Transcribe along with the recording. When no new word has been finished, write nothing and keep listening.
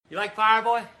You like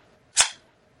Fireboy?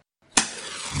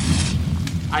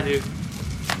 I do.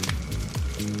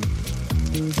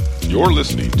 You're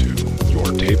listening to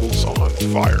Your Tables on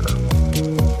Fire,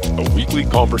 a weekly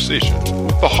conversation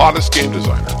with the hottest game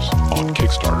designers on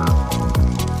Kickstarter.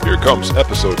 Here comes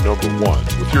episode number 1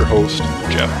 with your host,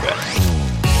 Jeff Beck.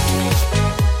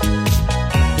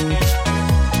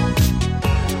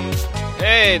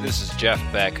 Hey, this is Jeff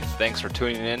Beck. Thanks for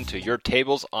tuning in to Your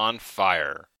Tables on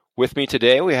Fire. With me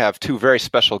today, we have two very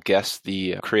special guests,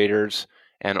 the creators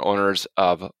and owners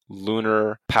of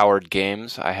Lunar Powered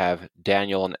Games. I have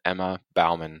Daniel and Emma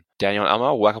Bauman. Daniel and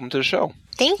Emma, welcome to the show.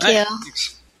 Thank you.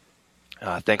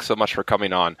 Thanks so much for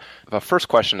coming on. The first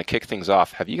question to kick things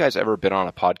off, have you guys ever been on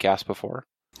a podcast before?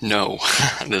 No,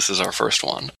 this is our first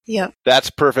one. Yep.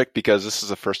 That's perfect because this is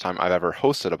the first time I've ever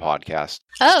hosted a podcast.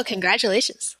 Oh,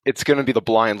 congratulations. It's going to be the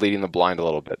blind leading the blind a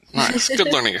little bit. Nice.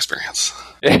 Good learning experience.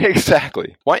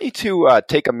 Exactly. Why don't you two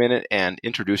take a minute and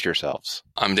introduce yourselves?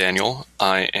 I'm Daniel.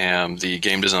 I am the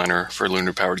game designer for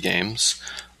Lunar Powered Games.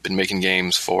 Been making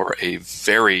games for a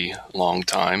very long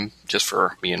time, just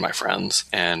for me and my friends,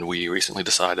 and we recently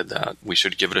decided that we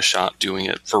should give it a shot doing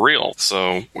it for real.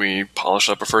 So we polished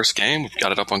up our first game, we've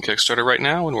got it up on Kickstarter right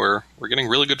now, and we're getting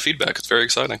really good feedback. It's very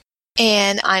exciting.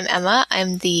 And I'm Emma.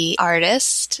 I'm the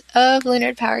artist of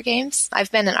Lunar Power Games.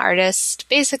 I've been an artist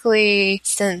basically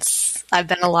since I've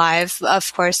been alive,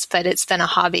 of course, but it's been a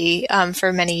hobby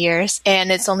for many years. And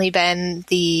it's only been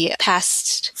the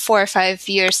past 4 or 5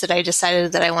 years that I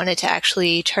decided that I wanted to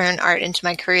actually turn art into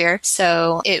my career.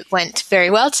 So it went very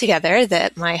well together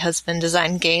that my husband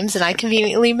designed games and I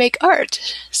conveniently make art.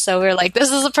 So we're like,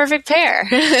 this is a perfect pair.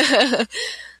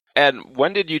 And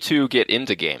when did you two get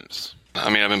into games? I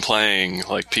mean, I've been playing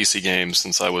like PC games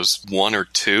since I was 1 or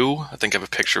 2. I think I have a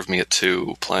picture of me at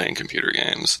 2 playing computer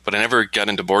games. But I never got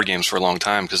into board games for a long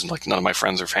time because like none of my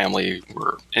friends or family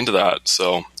were into that.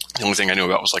 So the only thing I knew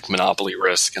about was like Monopoly,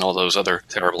 Risk, and all those other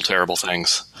terrible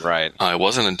things. Right. It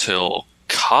wasn't until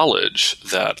college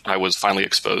that I was finally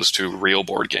exposed to real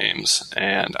board games.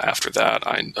 And after that,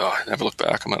 I never looked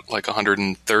back. I'm at like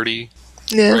 130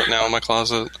 right now in my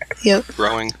closet. Yep.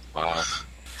 Growing. Wow.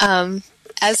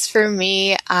 As for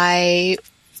me, I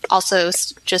also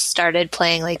just started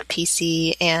playing like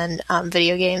PC and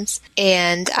video games.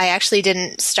 And I actually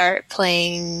didn't start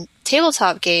playing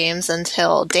tabletop games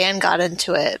until Dan got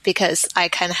into it because I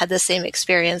kind of had the same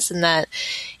experience in that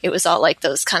it was all like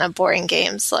those kind of boring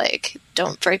games like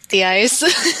Don't Break the Ice.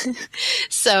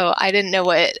 So I didn't know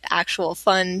what actual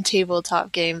fun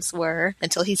tabletop games were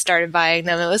until he started buying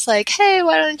them. It was like, hey,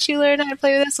 why don't you learn how to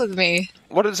play this with me?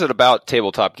 What is it about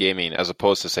tabletop gaming as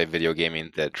opposed to, say, video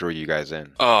gaming that drew you guys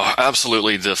in? Oh,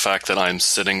 absolutely the fact that I'm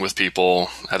sitting with people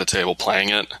at a table playing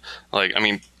it. Like, I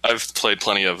mean, I've played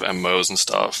plenty of MMOs and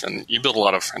stuff, and you build a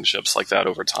lot of friendships like that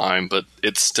over time, but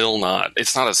it's not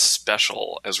as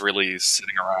special as really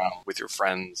sitting around with your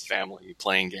friends, family,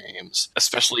 playing games,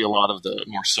 especially a lot of the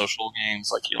more social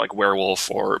games like Werewolf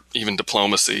or even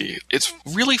Diplomacy. It's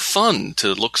really fun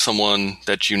to look someone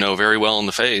that you know very well in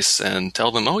the face and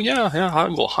tell them, oh yeah, I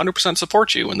will 100%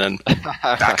 support you, and then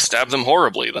backstab them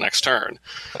horribly the next turn.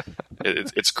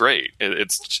 It's great.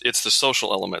 It's the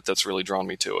social element that's really drawn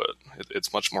me to it.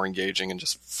 It's much more engaging and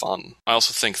just fun. I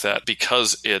also think that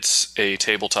because it's a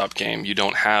tabletop game, you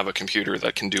don't have a computer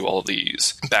that can do all of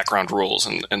these background rules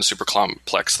and super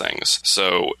complex things.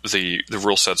 So the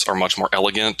rule sets are much more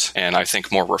elegant and I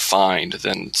think more refined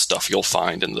than stuff you'll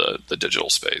find in the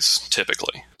digital space,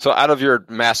 typically. So out of your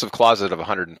massive closet of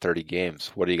 130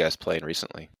 games, what are you guys playing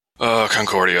recently?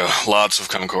 Concordia. Lots of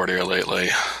Concordia lately.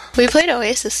 We played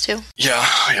Oasis too.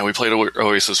 Yeah, we played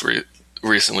Oasis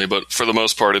recently, but for the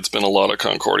most part, it's been a lot of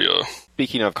Concordia.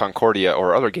 Speaking of Concordia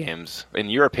or other games,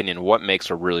 in your opinion, what makes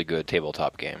a really good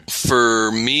tabletop game?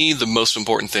 For me, the most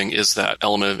important thing is that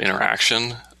element of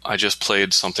interaction. I just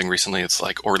played something recently. It's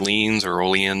like Orleans,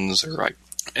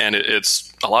 and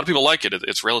it's a lot of people like it.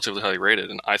 It's relatively highly rated,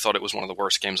 and I thought it was one of the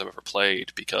worst games I've ever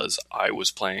played because I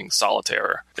was playing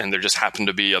solitaire, and there just happened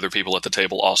to be other people at the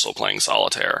table also playing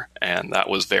solitaire, and that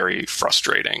was very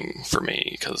frustrating for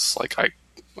me because like I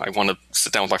want to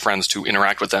sit down with my friends to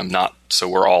interact with them, not so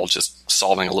we're all just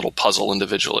solving a little puzzle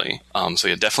individually. So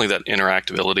yeah, definitely that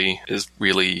interactability is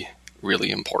really, really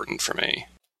important for me.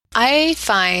 I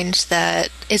find that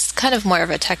it's kind of more of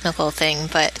a technical thing,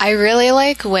 but I really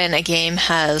like when a game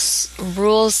has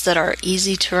rules that are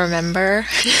easy to remember.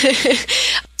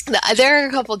 There are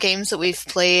a couple games that we've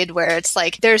played where it's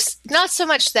like there's not so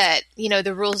much that,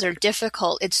 the rules are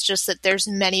difficult. It's just that there's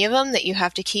many of them that you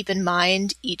have to keep in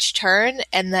mind each turn.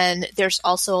 And then there's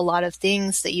also a lot of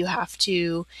things that you have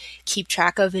to keep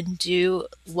track of and do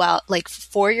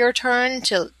for your turn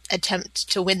to attempt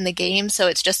to win the game. So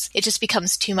it just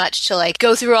becomes too much to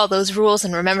go through all those rules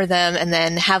and remember them and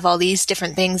then have all these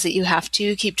different things that you have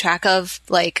to keep track of,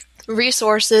 like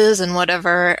resources and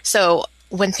whatever. So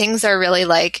when things are really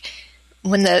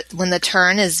when the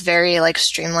turn is very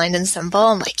streamlined and simple,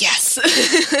 I'm like, yes.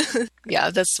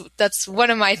 Yeah, that's one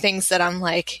of my things that I'm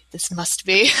like, this must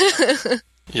be.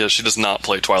 Yeah, she does not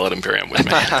play Twilight Imperium with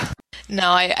me.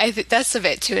 No, I think that's a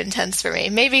bit too intense for me.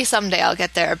 Maybe someday I'll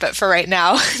get there, but for right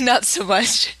now, not so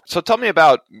much. So tell me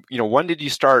about, when did you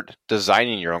start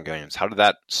designing your own games? How did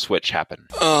that switch happen?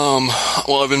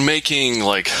 Well, I've been making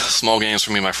small games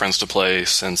for me and my friends to play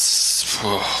since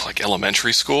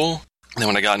elementary school. And then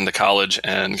when I got into college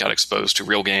and got exposed to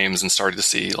real games and started to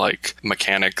see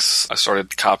mechanics, I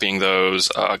started copying those,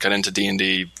 got into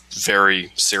D&D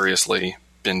very seriously.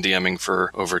 Been DMing for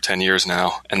over 10 years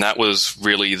now. And that was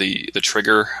really the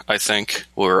trigger, I think,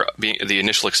 or the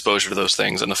initial exposure to those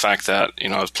things. And the fact that,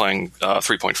 I was playing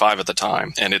 3.5 at the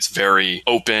time, and it's very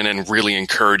open and really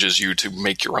encourages you to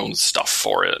make your own stuff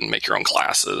for it and make your own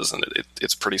classes. And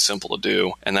it's pretty simple to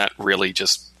do. And that really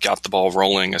just got the ball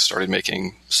rolling. I started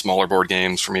making smaller board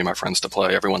games for me and my friends to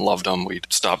play. Everyone loved them. We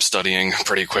stopped studying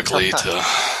pretty quickly to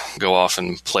go off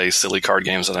and play silly card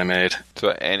games that I made. So,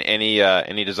 and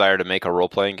any desire to make a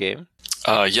role-playing game?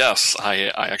 Yes, I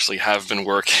actually have been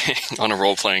working on a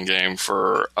role-playing game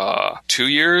for 2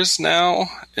 years now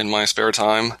in my spare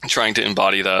time, trying to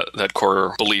embody that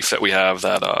core belief that we have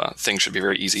that things should be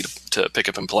very easy to pick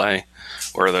up and play,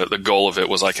 where the goal of it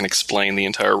was I can explain the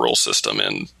entire rule system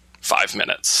in 5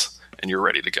 minutes, and you're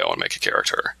ready to go and make a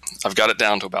character. I've got it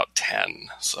down to about 10,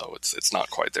 so it's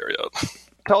not quite there yet.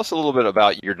 Tell us a little bit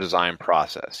about your design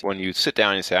process. When you sit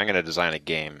down and say, I'm going to design a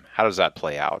game, how does that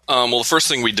play out? Well, the first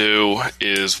thing we do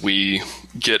is we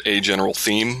get a general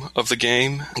theme of the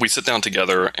game. We sit down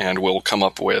together and we'll come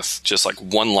up with just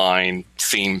one-line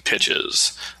theme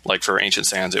pitches. Like for Ancient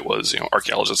Sands, it was,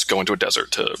 archaeologists go into a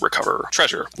desert to recover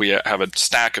treasure. We have a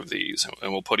stack of these,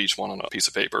 and we'll put each one on a piece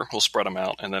of paper. We'll spread them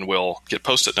out, and then we'll get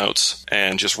Post-it notes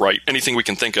and just write anything we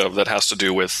can think of that has to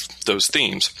do with those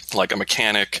themes, like a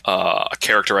mechanic, a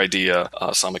character idea,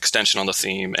 some extension on the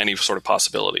theme, any sort of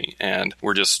possibility. And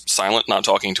we're just silent, not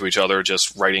talking to each other,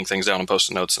 just writing things down in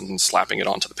Post-it notes and slapping it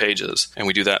onto the pages. And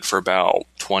we do that for about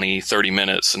 20, 30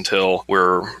 minutes until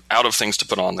we're out of things to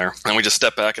put on there. And we just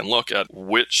step back and look at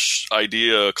which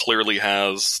idea clearly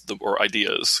has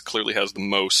ideas clearly has the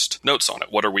most notes on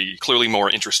it. What are we clearly more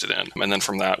interested in? And then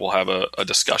from that, we'll have a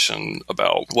discussion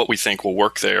about what we think will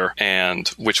work there and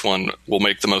which one will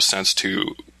make the most sense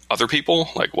to other people,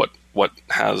 like what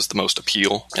has the most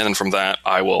appeal. And then from that,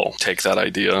 I will take that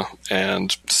idea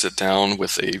and sit down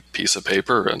with a piece of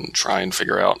paper and try and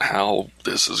figure out how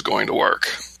this is going to work.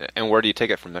 And where do you take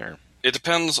it from there? It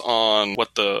depends on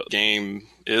what the game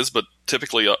is, but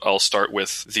typically I'll start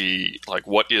with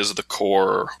what is the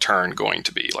core turn going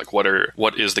to be? What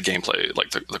is the gameplay,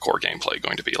 the core gameplay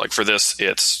going to be? For this,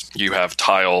 it's you have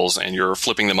tiles and you're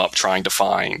flipping them up trying to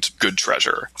find good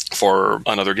treasure. For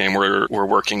another game we're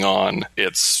working on,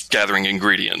 it's gathering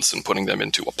ingredients and putting them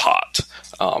into a pot.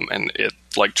 And it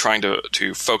trying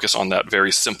to focus on that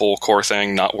very simple core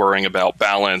thing, not worrying about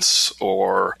balance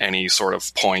or any sort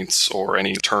of points or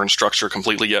any turn structure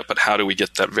completely yet, but how do we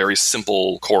get that very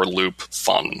simple core loop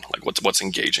fun? What's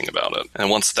engaging about it? And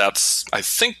once that's, I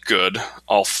think, good,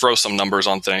 I'll throw some numbers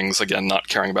on things, again, not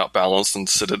caring about balance, and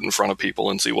sit it in front of people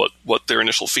and see what their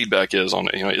initial feedback is on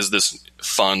it. Is this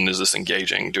fun? Is this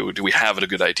engaging? Do we have a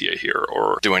good idea here,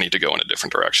 or do I need to go in a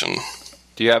different direction?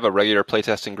 Do you have a regular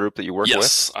playtesting group that you work with?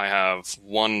 Yes, I have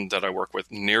one that I work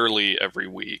with nearly every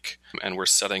week, and we're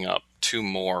setting up 2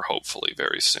 more, hopefully,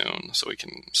 very soon, so we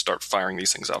can start firing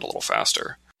these things out a little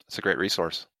faster. It's a great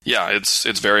resource. Yeah, it's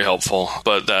very helpful,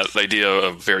 but that idea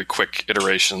of very quick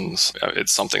iterations,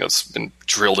 it's something that's been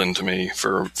drilled into me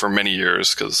for many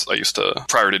years, because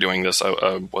prior to doing this,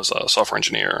 I was a software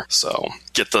engineer, so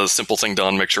get the simple thing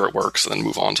done, make sure it works, and then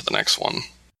move on to the next one.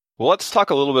 Well, let's talk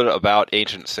a little bit about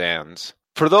Ancient Sands.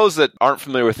 For those that aren't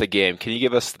familiar with the game, can you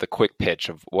give us the quick pitch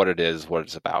of what it is, what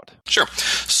it's about? Sure.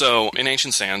 So in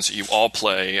Ancient Sands, you all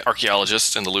play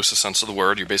archaeologists in the loosest sense of the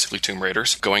word. You're basically Tomb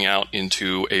Raiders going out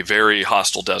into a very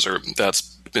hostile desert that's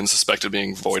been suspected of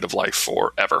being void of life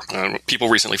forever. People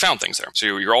recently found things there.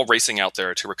 So you're all racing out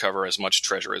there to recover as much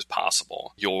treasure as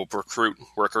possible. You'll recruit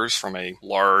workers from a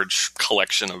large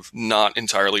collection of not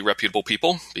entirely reputable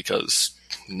people, because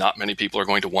not many people are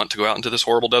going to want to go out into this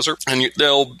horrible desert. And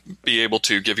they'll be able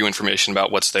to give you information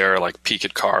about what's there, like peek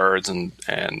at cards and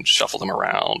shuffle them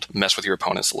around, mess with your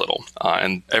opponents a little.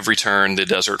 And every turn, the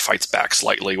desert fights back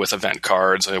slightly with event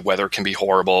cards. Weather can be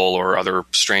horrible or other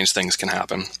strange things can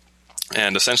happen.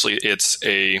 And essentially, it's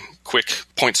a quick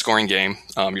point-scoring game.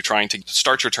 You're trying to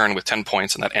start your turn with 10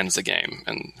 points, and that ends the game.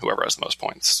 And whoever has the most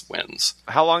points wins.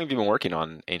 How long have you been working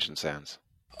on Ancient Sands?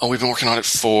 Oh, we've been working on it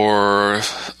for a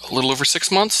little over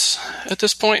 6 months at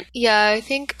this point. Yeah, I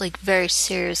think like very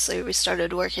seriously we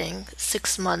started working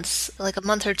 6 months, like a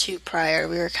month or two prior.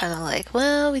 We were kind of like,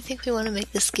 well, we think we want to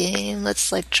make this game.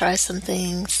 Let's like try some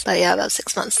things. But yeah, about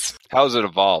 6 months. How has it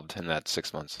evolved in that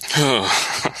 6 months?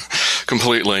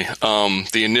 Completely.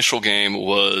 The initial game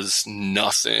was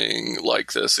nothing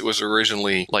like this. It was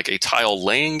originally like a tile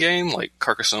laying game, like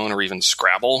Carcassonne or even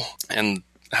Scrabble. And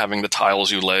having the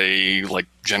tiles you lay like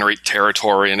generate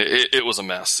territory, and it was a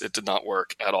mess. It did not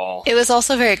work at all. It was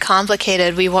also very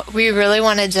complicated. We really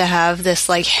wanted to have this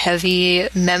like heavy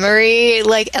memory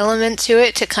like element to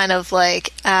it to kind of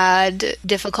like add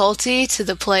difficulty to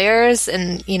the players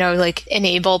and, you know, like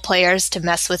enable players to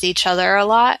mess with each other a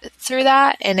lot through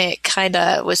that. And it kind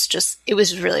of was just, it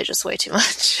was really just way too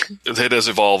much. It has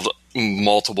evolved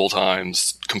multiple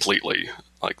times completely.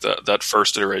 Like that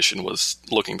first iteration was,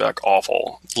 looking back,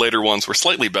 awful. Later ones were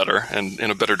slightly better and in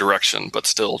a better direction, but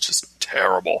still just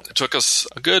terrible. It took us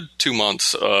a good 2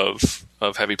 months of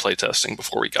heavy playtesting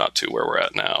before we got to where we're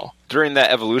at now. During that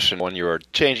evolution, when you were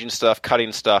changing stuff,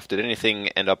 cutting stuff, did anything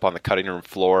end up on the cutting room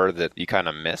floor that you kind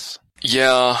of miss?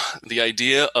 Yeah, the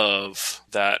idea of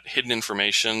that hidden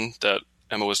information that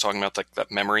Emma was talking about, like that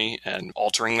memory and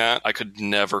altering that, I could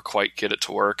never quite get it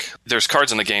to work. There's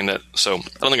cards in the game that, so I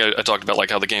don't think I talked about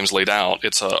like how the game's laid out.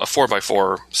 It's a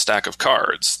 4x4 stack of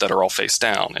cards that are all face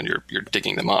down, and you're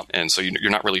digging them up. And so you're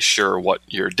not really sure what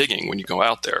you're digging when you go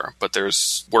out there. But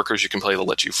there's workers you can play that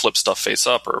let you flip stuff face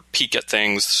up or peek at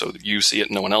things so that you see it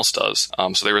and no one else does.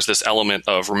 So there was this element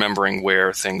of remembering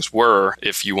where things were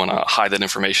if you want to hide that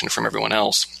information from everyone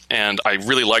else. And I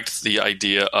really liked the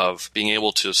idea of being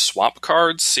able to swap cards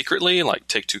secretly, like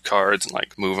take 2 cards and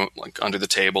like move them like under the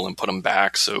table and put them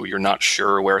back so you're not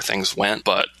sure where things went.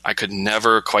 But I could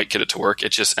never quite get it to work.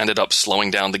 It just ended up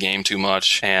slowing down the game too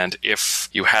much. And if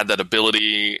you had that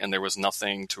ability and there was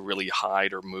nothing to really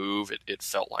hide or move, it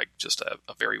felt like just a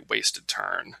very wasted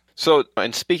turn. So,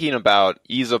 and speaking about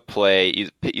ease of play,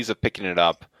 ease of picking it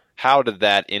up, how did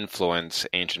that influence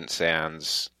Ancient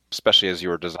Sands, especially as you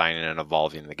were designing and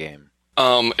evolving the game?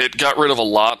 It got rid of a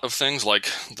lot of things, like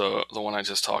the one I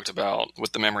just talked about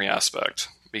with the memory aspect,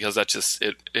 because that just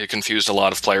it confused a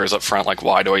lot of players up front. Like,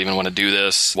 why do I even want to do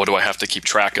this? What do I have to keep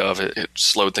track of? It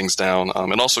slowed things down.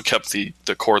 It also kept the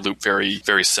core loop very,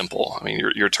 very simple. I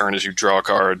mean, your turn is you draw a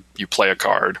card, you play a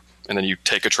card, and then you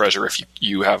take a treasure if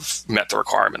you have met the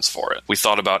requirements for it. We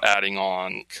thought about adding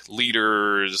on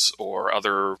leaders or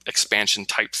other expansion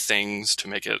type things to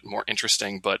make it more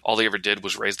interesting, but all they ever did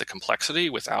was raise the complexity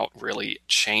without really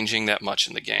changing that much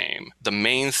in the game. The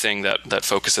main thing that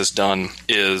Focus has done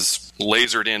is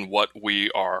lasered in what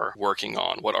we are working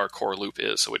on, what our core loop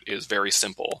is. So it is very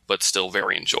simple, but still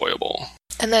very enjoyable.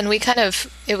 And then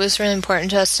it was really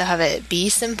important to us to have it be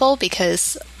simple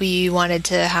because we wanted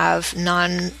to have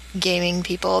non-gaming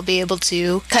people be able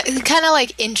to kind of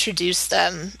like introduce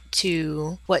them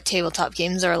to what tabletop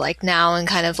games are like now and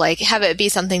kind of like have it be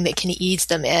something that can ease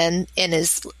them in and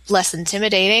is less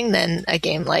intimidating than a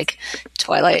game like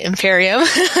Twilight Imperium.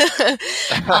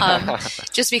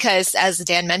 Just because, as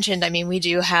Dan mentioned, I mean, we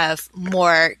do have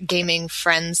more gaming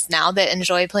friends now that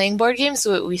enjoy playing board games,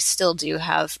 so we still do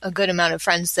have a good amount of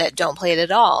friends that don't play it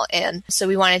at all. And so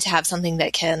we wanted to have something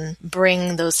that can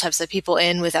bring those types of people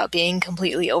in without being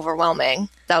completely overwhelming.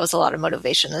 That was a lot of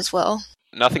motivation as well.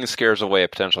 Nothing scares away a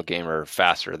potential gamer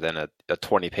faster than a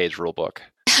 20-page rulebook.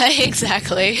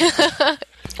 Exactly.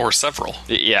 Or several.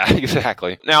 Yeah,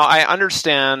 exactly. Now, I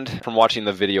understand from watching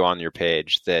the video on your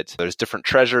page that there's different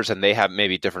treasures and they have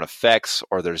maybe different effects,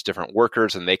 or there's different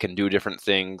workers and they can do different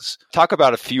things. Talk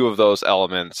about a few of those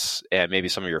elements and maybe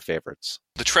some of your favorites.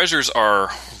 The treasures are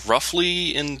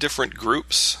roughly in different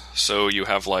groups. So you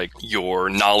have like your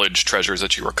knowledge treasures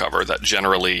that you recover that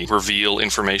generally reveal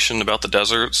information about the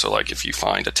desert. So like if you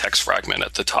find a text fragment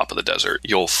at the top of the desert,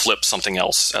 you'll flip something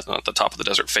else at the top of the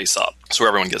desert face up. So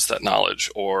everyone gets that knowledge.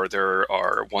 Or there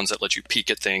are ones that let you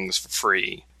peek at things for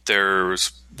free.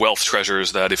 There's wealth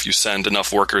treasures that if you send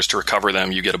enough workers to recover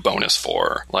them, you get a bonus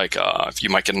for. Like if you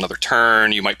might get another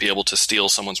turn, you might be able to steal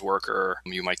someone's worker.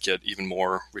 You might get even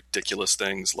more ridiculous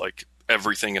things like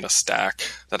everything in a stack.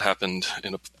 That happened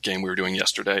in a game we were doing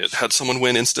yesterday. It had someone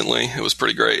win instantly. It was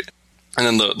pretty great. And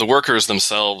then the workers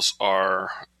themselves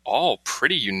are all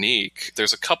pretty unique.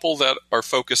 There's a couple that are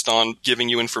focused on giving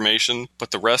you information,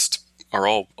 but the rest are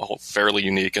all fairly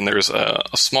unique. And there's a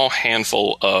small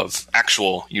handful of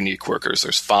actual unique workers.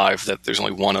 There's 5 that there's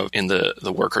only one of in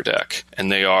the worker deck.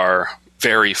 And they are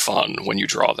very fun when you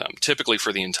draw them, typically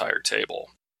for the entire table.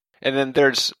 And then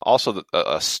there's also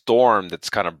a storm that's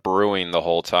kind of brewing the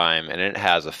whole time, and it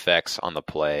has effects on the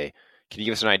play. Can you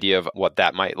give us an idea of what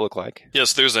that might look like?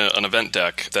 Yes, there's an event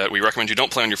deck that we recommend you don't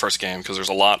play on your first game because there's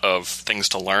a lot of things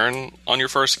to learn on your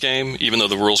first game. Even though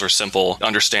the rules are simple,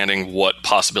 understanding what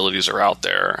possibilities are out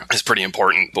there is pretty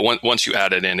important. But once you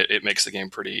add it in, it makes the game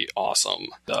pretty awesome.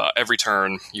 Every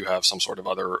turn, you have some sort of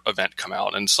other event come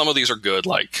out. And some of these are good,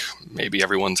 like maybe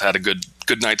everyone's had a good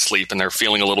night's sleep and they're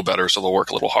feeling a little better, so they'll work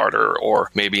a little harder. Or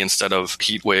maybe instead of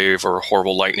heat wave or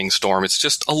horrible lightning storm, it's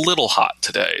just a little hot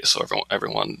today, so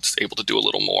everyone's able to do a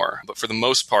little more. But for the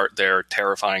most part, they're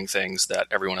terrifying things that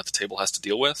everyone at the table has to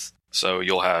deal with. So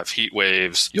you'll have heat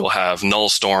waves, you'll have null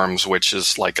storms, which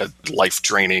is like a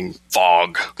life-draining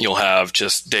fog. You'll have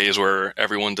just days where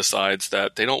everyone decides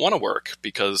that they don't want to work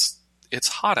because it's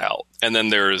hot out. And then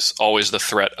there's always the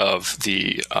threat of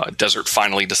the desert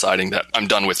finally deciding that I'm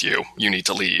done with you. You need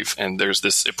to leave. And there's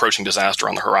this approaching disaster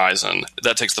on the horizon.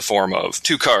 That takes the form of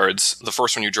 2 cards. The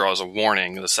first one you draw is a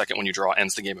warning. The second one you draw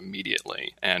ends the game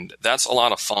immediately. And that's a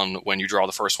lot of fun when you draw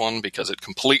the first one because it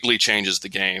completely changes the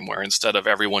game, where instead of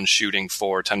everyone shooting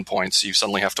for 10 points, you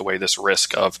suddenly have to weigh this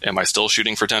risk of, am I still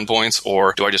shooting for 10 points?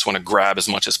 Or do I just want to grab as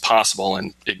much as possible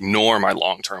and ignore my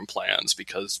long-term plans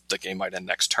because the game might end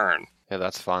next turn? Yeah,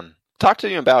 that's fun. Talk to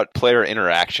me about player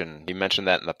interaction. You mentioned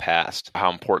that in the past, how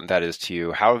important that is to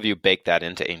you. How have you baked that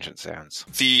into Ancient Sands?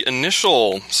 The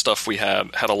initial stuff we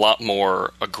had a lot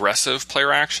more aggressive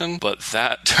player action, but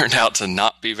that turned out to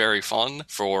not be very fun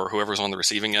for whoever's on the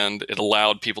receiving end. It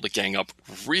allowed people to gang up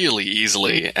really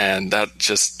easily, and that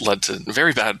just led to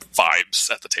very bad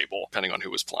vibes at the table, depending on who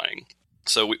was playing.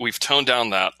 So we've toned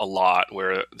down that a lot,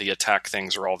 where the attack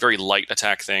things are all very light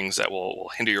attack things that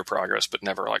will hinder your progress but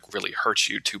never like really hurt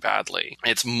you too badly.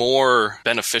 It's more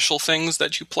beneficial things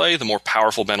that you play. The more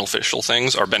powerful beneficial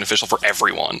things are beneficial for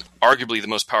everyone. Arguably the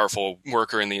most powerful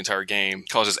worker in the entire game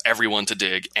causes everyone to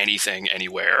dig anything,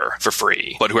 anywhere for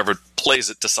free. But whoever plays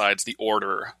it decides the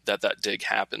order that dig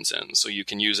happens in. So you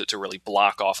can use it to really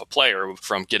block off a player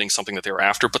from getting something that they were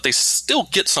after, but they still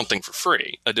get something for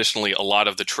free. Additionally, a lot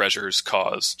of the treasures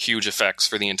cause huge effects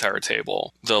for the entire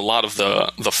table. A lot of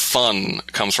the fun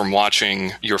comes from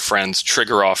watching your friends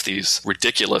trigger off these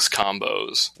ridiculous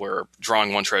combos where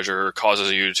drawing one treasure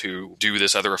causes you to do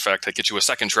this other effect that gets you a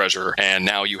second treasure, and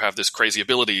now you have this crazy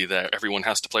ability that everyone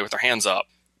has to play with their hands up.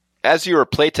 As you were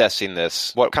playtesting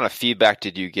this, what kind of feedback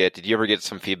did you get? Did you ever get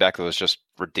some feedback that was just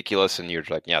ridiculous and you're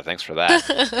like, yeah, thanks for that?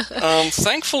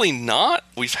 Thankfully not.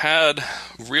 We've had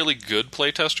really good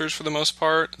playtesters for the most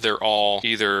part. They're all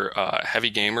either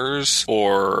heavy gamers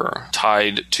or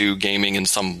tied to gaming in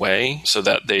some way, so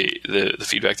that the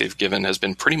feedback they've given has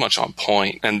been pretty much on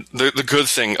point. And the good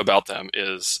thing about them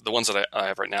is the ones that I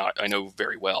have right now, I know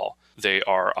very well. They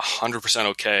are 100%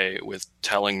 okay with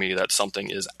telling me that something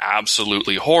is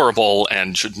absolutely horrible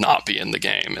and should not be in the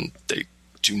game. And they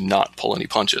do not pull any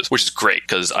punches, which is great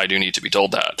because I do need to be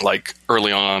told that. Like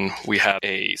early on, we had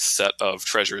a set of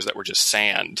treasures that were just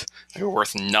sand. They were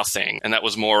worth nothing. And that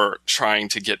was more trying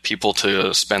to get people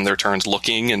to spend their turns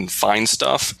looking and find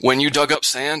stuff. When you dug up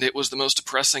sand, it was the most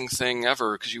depressing thing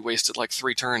ever because you wasted like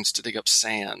 3 turns to dig up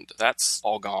sand. That's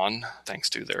all gone thanks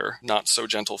to their not so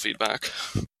gentle feedback.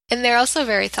 And they're also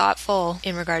very thoughtful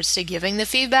in regards to giving the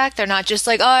feedback. They're not just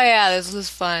like, oh yeah, this was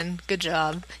fun, good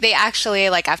job. They actually,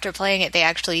 like after playing it, they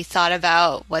actually thought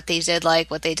about what they did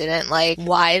like, what they didn't like,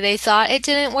 why they thought it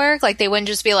didn't work. Like they wouldn't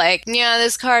just be like, yeah,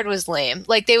 this card was lame.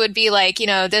 Like they would be like, you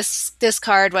know, this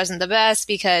card wasn't the best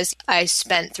because I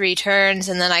spent 3 turns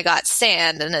and then I got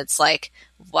sand. And it's like,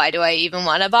 why do I even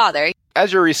want to bother?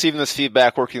 As you're receiving this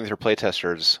feedback, working with your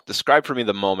playtesters, describe for me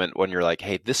the moment when you're like,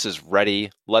 hey, this is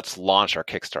ready. Let's launch our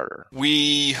Kickstarter.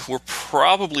 We were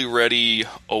probably ready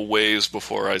a ways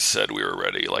before I said we were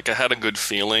ready. Like, I had a good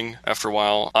feeling after a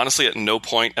while. Honestly, at no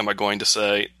point am I going to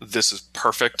say, this is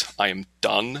perfect, I am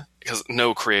done. Because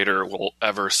no creator will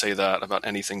ever say that about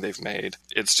anything they've made.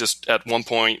 It's just, at one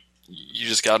point, you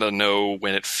just got to know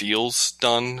when it feels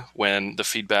done, when the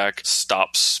feedback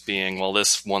stops being, well,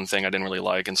 this one thing I didn't really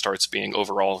like, and starts being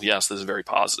overall, yes, this is very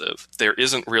positive. There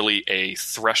isn't really a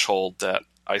threshold that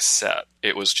I set.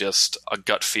 It was just a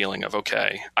gut feeling of,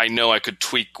 okay, I know I could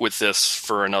tweak with this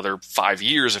for another 5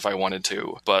 years if I wanted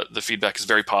to, but the feedback is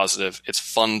very positive. It's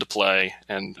fun to play,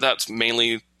 and that's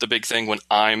mainly the big thing when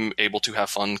I'm able to have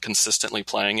fun consistently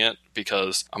playing it,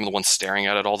 because I'm the one staring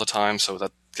at it all the time, so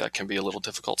that can be a little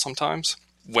difficult sometimes.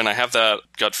 When I have that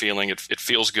gut feeling, it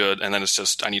feels good, and then it's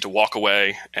just I need to walk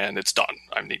away, and it's done.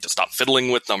 I need to stop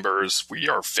fiddling with numbers. We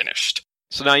are finished.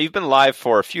 So now you've been live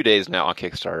for a few days now on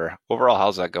Kickstarter. Overall,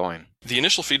 how's that going? The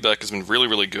initial feedback has been really,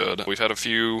 really good. We've had a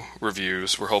few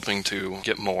reviews. We're hoping to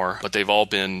get more, but they've all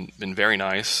been very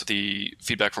nice. The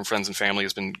feedback from friends and family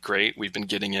has been great. We've been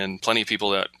getting in plenty of people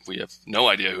that we have no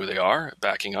idea who they are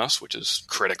backing us, which is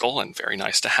critical and very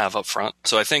nice to have up front.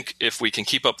 So I think if we can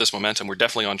keep up this momentum, we're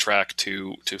definitely on track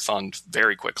to fund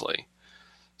very quickly.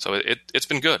 So it's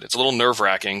been good. It's a little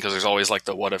nerve-wracking because there's always like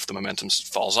the what if the momentum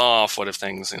falls off? What if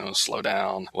things slow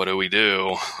down? What do we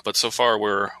do? But so far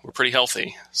we're pretty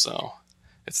healthy, so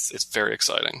it's very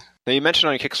exciting. Now you mentioned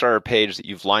on your Kickstarter page that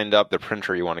you've lined up the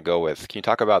printer you want to go with. Can you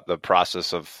talk about the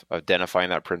process of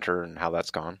identifying that printer and how that's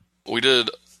gone? We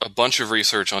did a bunch of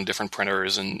research on different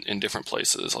printers in different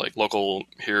places, like local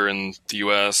here in the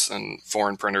US and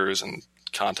foreign printers, and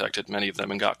contacted many of them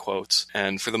and got quotes.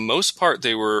 And for the most part,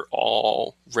 they were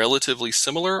all relatively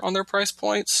similar on their price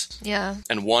points. Yeah.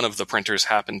 And one of the printers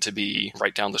happened to be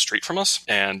right down the street from us,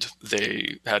 and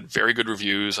they had very good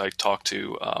reviews. I talked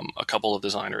to a couple of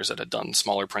designers that had done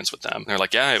smaller prints with them. They're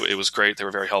like, yeah, it was great. They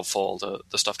were very helpful.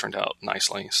 The stuff turned out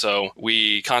nicely. So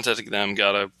we contacted them,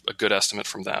 got a good estimate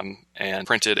from them, and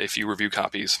printed a few review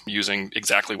copies using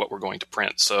exactly what we're going to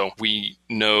print. So we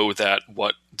know that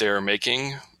what they're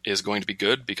making is going to be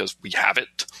good because we have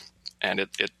it, and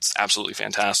it's absolutely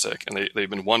fantastic, and they've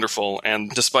been wonderful. And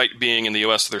despite being in the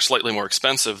US, they're slightly more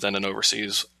expensive than an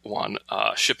overseas one.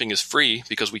 Shipping is free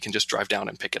because we can just drive down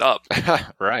and pick it up.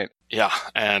 Right. Yeah,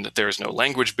 and there's no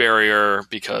language barrier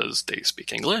because they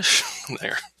speak English.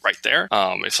 They're right there.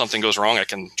 If something goes wrong, I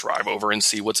can drive over and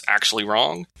see what's actually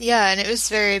wrong. Yeah, and it was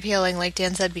very appealing, like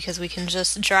Dan said, because we can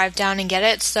just drive down and get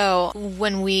it. So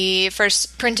when we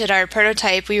first printed our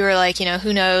prototype, we were like,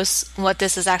 who knows what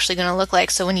this is actually going to look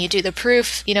like. So when you do the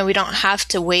proof, we don't have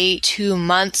to wait 2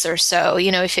 months or so.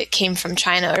 If it came from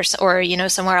China or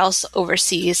somewhere else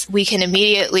overseas, we can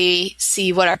immediately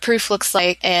see what our proof looks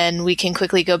like, and we can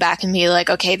quickly go back and be like,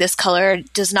 okay, this color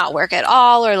does not work at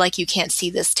all, or like you can't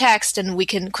see this text, and we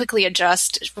can quickly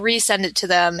adjust, resend it to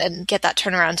them, and get that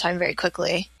turnaround time very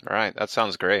quickly. All right, that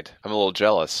sounds great. I'm a little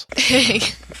jealous.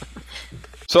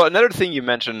 So another thing you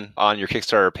mentioned on your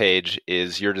Kickstarter page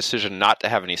is your decision not to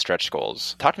have any stretch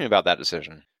goals. Talk to me about that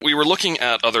decision. We were looking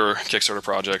at other Kickstarter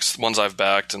projects, ones I've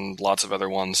backed and lots of other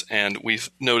ones, and we've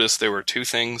noticed there were two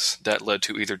things that led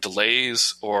to either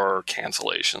delays or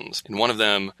cancellations. And one of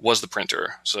them was the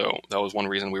printer. So that was one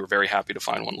reason we were very happy to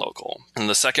find one local. And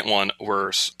the second one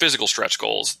were physical stretch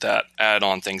goals that add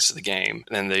on things to the game.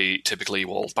 And they typically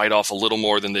will bite off a little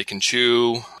more than they can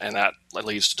chew, and that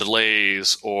leads to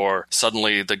delays, or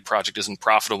suddenly the project isn't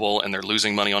profitable and they're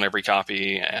losing money on every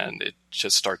copy, and it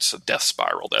just starts a death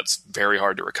spiral that's very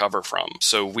hard to recover from.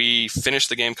 So we finished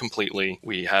the game completely.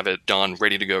 We have it done,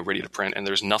 ready to go, ready to print, and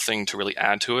there's nothing to really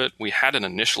add to it. We had an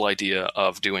initial idea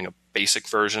of doing a basic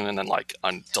version and then like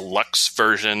a deluxe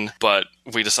version, but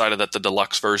we decided that the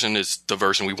deluxe version is the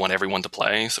version we want everyone to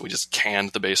play, so we just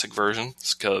canned the basic version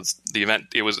because the event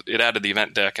it added the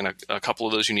event deck and a couple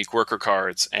of those unique worker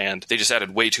cards, and they just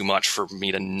added way too much for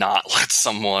me to not let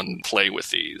someone play with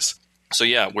these. So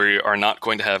yeah, we are not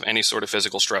going to have any sort of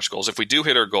physical stretch goals. If we do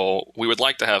hit our goal, we would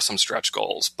like to have some stretch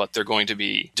goals, but they're going to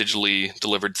be digitally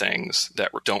delivered things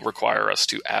that don't require us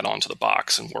to add on to the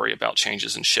box and worry about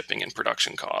changes in shipping and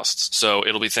production costs. So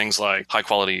it'll be things like high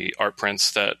quality art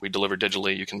prints that we deliver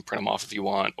digitally. You can print them off if you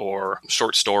want, or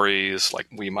short stories, like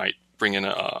we might bring in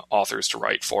authors to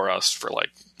write for us for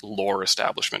like lore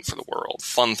establishment for the world,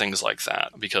 fun things like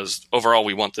that, because overall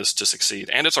we want this to succeed,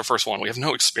 and it's our first one. We have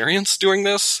no experience doing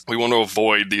this. We want to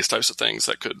avoid these types of things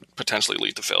that could potentially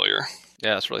lead to failure.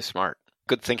 Yeah, that's really smart.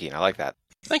 Good thinking. I like that.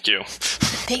 Thank you.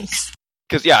 Thanks.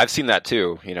 Because, yeah, I've seen that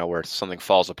too, where something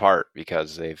falls apart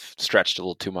because they've stretched a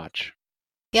little too much.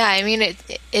 Yeah, I mean,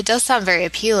 it does sound very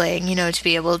appealing, to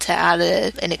be able to add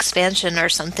an expansion or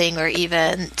something, or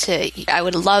even I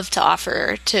would love to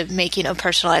offer to make,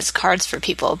 personalized cards for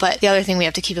people. But the other thing we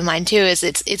have to keep in mind too is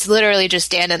it's literally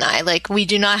just Dan and I. Like, we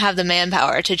do not have the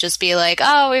manpower to just be like,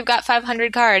 oh, we've got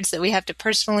 500 cards that we have to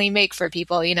personally make for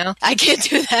people, I can't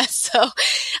do that. So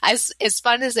as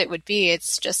fun as it would be,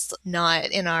 it's just not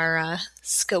in our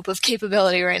scope of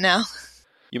capability right now.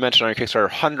 You mentioned on your Kickstarter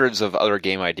hundreds of other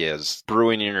game ideas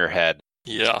brewing in your head.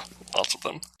 Yeah, Lots of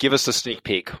them. Give us a sneak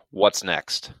peek. What's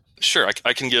next? Sure,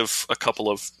 I can give a couple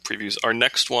of previews. Our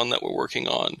next one that we're working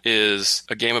on is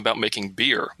a game about making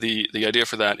beer. The idea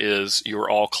for that is you're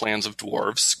all clans of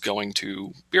dwarves going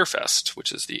to Beer Fest,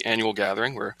 which is the annual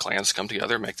gathering where clans come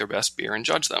together, make their best beer, and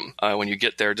judge them. When you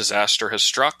get there, disaster has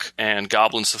struck, and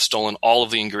goblins have stolen all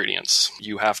of the ingredients.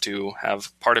 You have to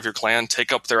have part of your clan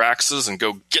take up their axes and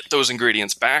go get those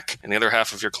ingredients back, and the other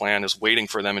half of your clan is waiting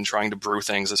for them and trying to brew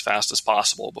things as fast as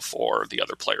possible before the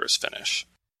other players finish.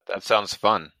 That sounds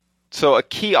fun. So a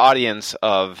key audience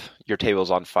of Your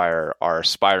Tables on Fire are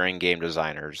aspiring game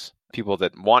designers, people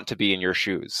that want to be in your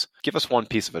shoes. Give us one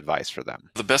piece of advice for them.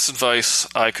 The best advice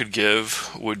I could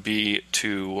give would be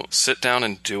to sit down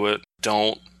and do it.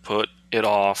 Don't put it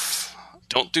off.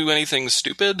 Don't do anything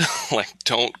stupid.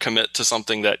 Don't commit to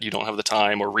something that you don't have the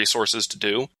time or resources to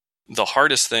do. The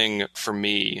hardest thing for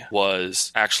me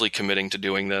was actually committing to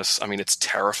doing this. I mean, it's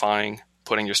terrifying.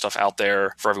 Putting your stuff out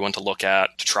there for everyone to look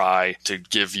at, to try, to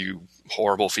give you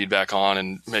horrible feedback on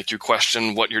and make you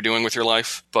question what you're doing with your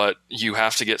life. But you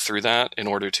have to get through that in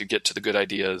order to get to the good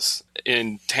ideas.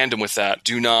 In tandem with that,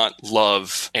 do not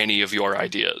love any of your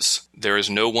ideas. There is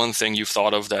no one thing you've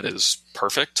thought of that is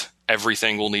perfect.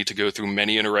 Everything will need to go through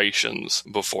many iterations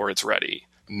before it's ready.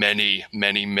 Many,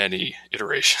 many, many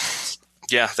iterations.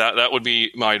 Yeah, that would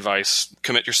be my advice.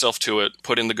 Commit yourself to it,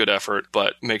 put in the good effort,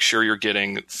 but make sure you're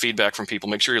getting feedback from people.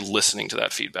 Make sure you're listening to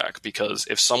that feedback, because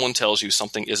if someone tells you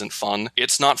something isn't fun,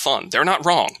 it's not fun. They're not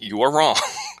wrong. You are wrong.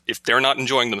 If they're not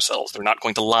enjoying themselves, they're not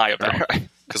going to lie about it.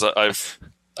 Because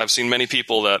I've seen many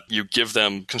people that you give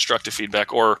them constructive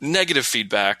feedback or negative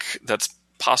feedback that's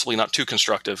possibly not too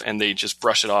constructive, and they just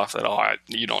brush it off that,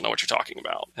 you don't know what you're talking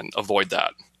about, and avoid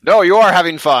that. No, you are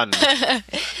having fun.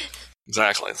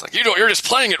 Exactly. It's like, you're just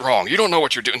playing it wrong. You don't know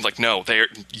what you're doing. Like, no,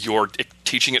 you're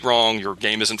teaching it wrong. Your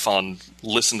game isn't fun.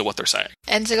 Listen to what they're saying.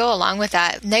 And to go along with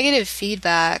that, negative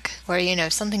feedback where,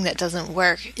 something that doesn't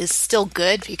work is still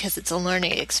good because it's a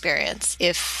learning experience.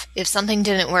 If something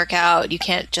didn't work out, you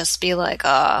can't just be like,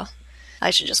 I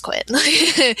should just quit.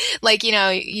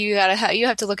 You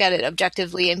have to look at it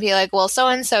objectively and be like, well,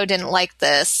 so-and-so didn't like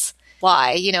this.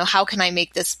 Why? How can I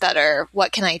make this better?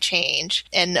 What can I change?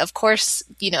 And of course,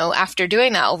 after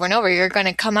doing that over and over, you're going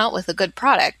to come out with a good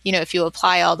product, if you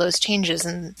apply all those changes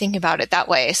and think about it that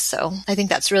way. So I think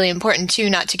that's really important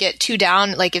too, not to get too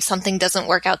down. Like if something doesn't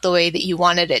work out the way that you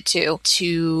wanted it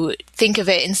to think of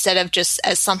it instead of just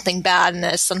as something bad and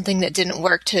as something that didn't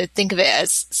work, to think of it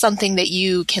as something that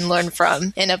you can learn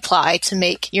from and apply to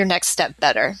make your next step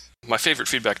better. My favorite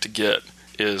feedback to get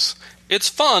is, it's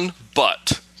fun,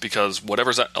 but... Because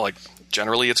whatever's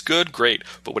generally it's good, great,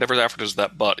 but whatever's after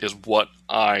that but is what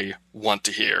I want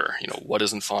to hear. What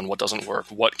isn't fun, what doesn't work,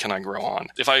 what can I grow on?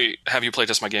 If I have you play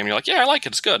test my game and you're like, yeah, I like it,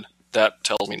 it's good, that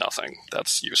tells me nothing.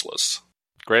 That's useless.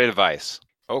 Great advice.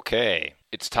 Okay,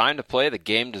 it's time to play the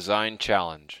Game Design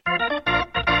Challenge.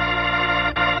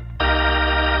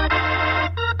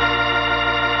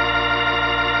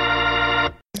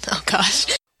 Oh,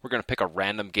 gosh. We're going to pick a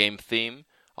random game theme.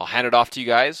 I'll hand it off to you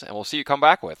guys, and we'll see you come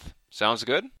back with. Sounds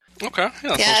good? Okay.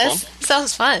 Yeah, that sounds fun.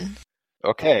 Sounds fun.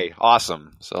 Okay,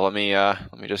 awesome. So let me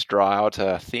just draw out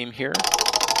a theme here.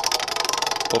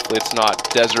 Hopefully it's not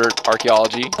desert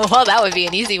archaeology. Oh, well, that would be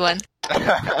an easy one.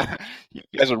 You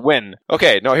guys would win.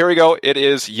 Okay, no, here we go. It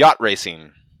is yacht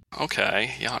racing.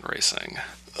 Okay, yacht racing.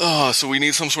 So we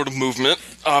need some sort of movement,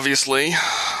 obviously.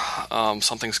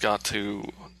 Something's got to...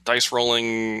 Dice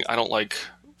rolling, I don't like...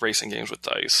 racing games with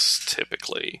dice,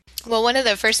 typically. Well, one of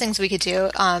the first things we could do,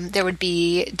 there would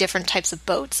be different types of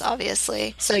boats,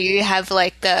 obviously. So you have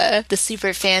the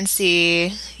super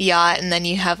fancy yacht, and then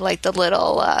you have the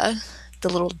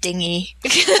little dinghy.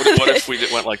 What if we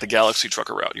went the Galaxy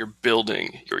Trucker route? You're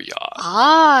building your yacht.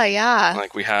 Ah, yeah.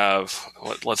 We have,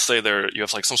 let's say you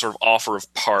have some sort of offer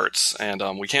of parts, and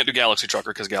we can't do Galaxy Trucker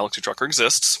because Galaxy Trucker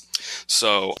exists.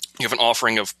 So you have an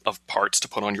offering of parts to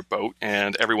put on your boat,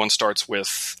 and everyone starts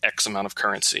with X amount of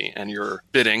currency, and you're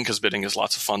bidding, because bidding is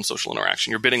lots of fun social interaction.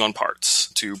 You're bidding on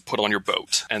parts to put on your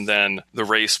boat, and then the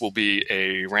race will be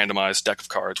a randomized deck of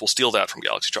cards. We'll steal that from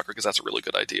Galaxy Trucker because that's a really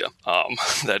good idea,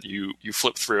 that you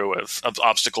flip through of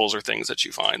obstacles or things that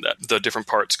you find that the different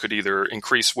parts could either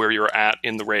increase where you're at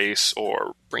in the race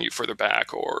or bring you further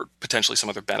back, or potentially some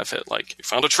other benefit, like you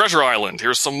found a treasure island,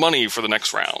 here's some money for the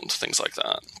next round, things like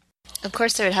that. Of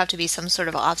course, there would have to be some sort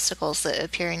of obstacles that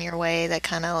appear in your way that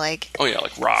kind of Oh yeah,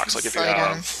 like rocks. Like if you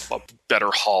have a better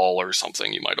hull or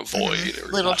something, you might avoid. Mm-hmm.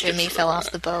 Or Little Jimmy fell off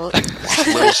the boat.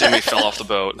 Little Jimmy fell off the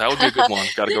boat. That would be a good one.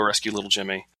 Got to go rescue Little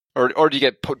Jimmy. Or do you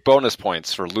get bonus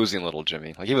points for losing little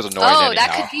Jimmy? Like, he was annoying anyhow. Oh,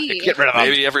 that could be. Get rid of him.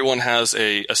 Maybe everyone has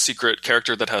a secret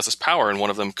character that has this power, and one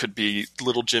of them could be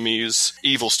little Jimmy's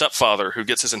evil stepfather who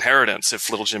gets his inheritance if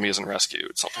little Jimmy isn't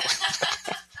rescued. Something like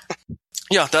that.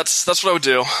 Yeah, that's what I would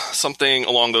do. Something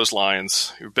along those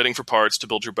lines. You're bidding for parts to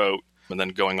build your boat, and then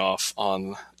going off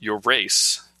on your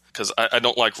race. Because I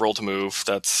don't like roll to move.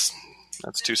 That's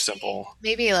too simple.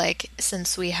 Maybe, like,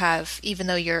 since we have, even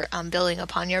though you're building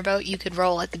upon your boat, you could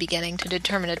roll at the beginning to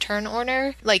determine a turn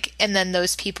order. Like, and then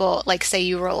those people, like, say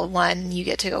you roll a 1, you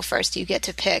get to go first. You get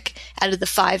to pick out of the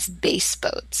 5 base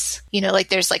boats. You know, like,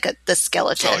 there's like the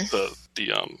skeleton. So like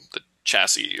the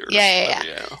chassis or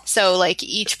yeah. So, like,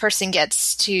 each person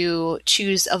gets to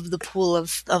choose of the pool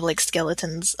of like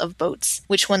skeletons of boats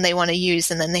which one they want to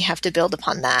use, and then they have to build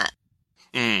upon that.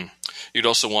 You'd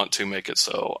also want to make it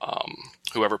so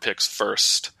whoever picks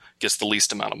first gets the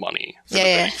least amount of money for the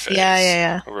bidding phase.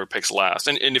 Yeah. Whoever picks last,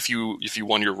 and if you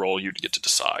won your roll, you'd get to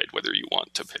decide whether you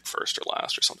want to pick first or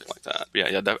last or something like that.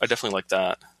 Yeah, I definitely like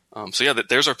that. So yeah,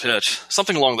 there's our pitch.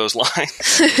 Something along those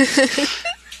lines.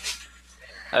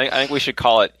 I think we should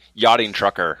call it Yachting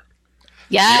Trucker.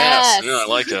 Yes. Yeah, I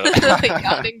like it.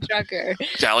 Yachting trucker.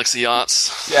 Galaxy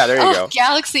yachts. Yeah, there you go.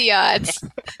 Galaxy yachts.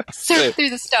 Surf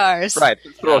through the stars. Right.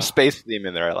 Throw a space theme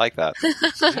in there. I like that.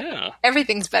 Yeah.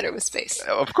 Everything's better with space.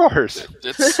 Of course.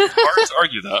 It's hard to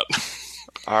argue that.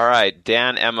 All right,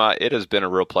 Dan, Emma, it has been a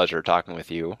real pleasure talking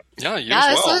with you. Yeah, you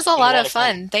as well. This was a lot of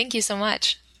fun. Thank you so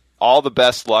much. All the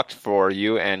best luck for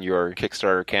you and your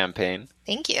Kickstarter campaign.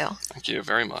 Thank you. Thank you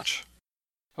very much.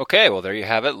 Okay, well, there you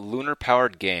have it. Lunar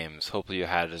Powered Games. Hopefully you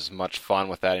had as much fun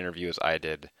with that interview as I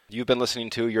did. You've been listening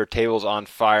to Your Tables on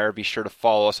Fire. Be sure to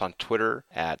follow us on Twitter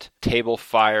at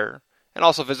TableFire. And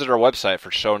also visit our website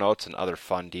for show notes and other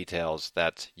fun details.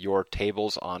 That's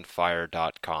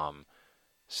yourtablesonfire.com.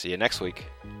 See you next week.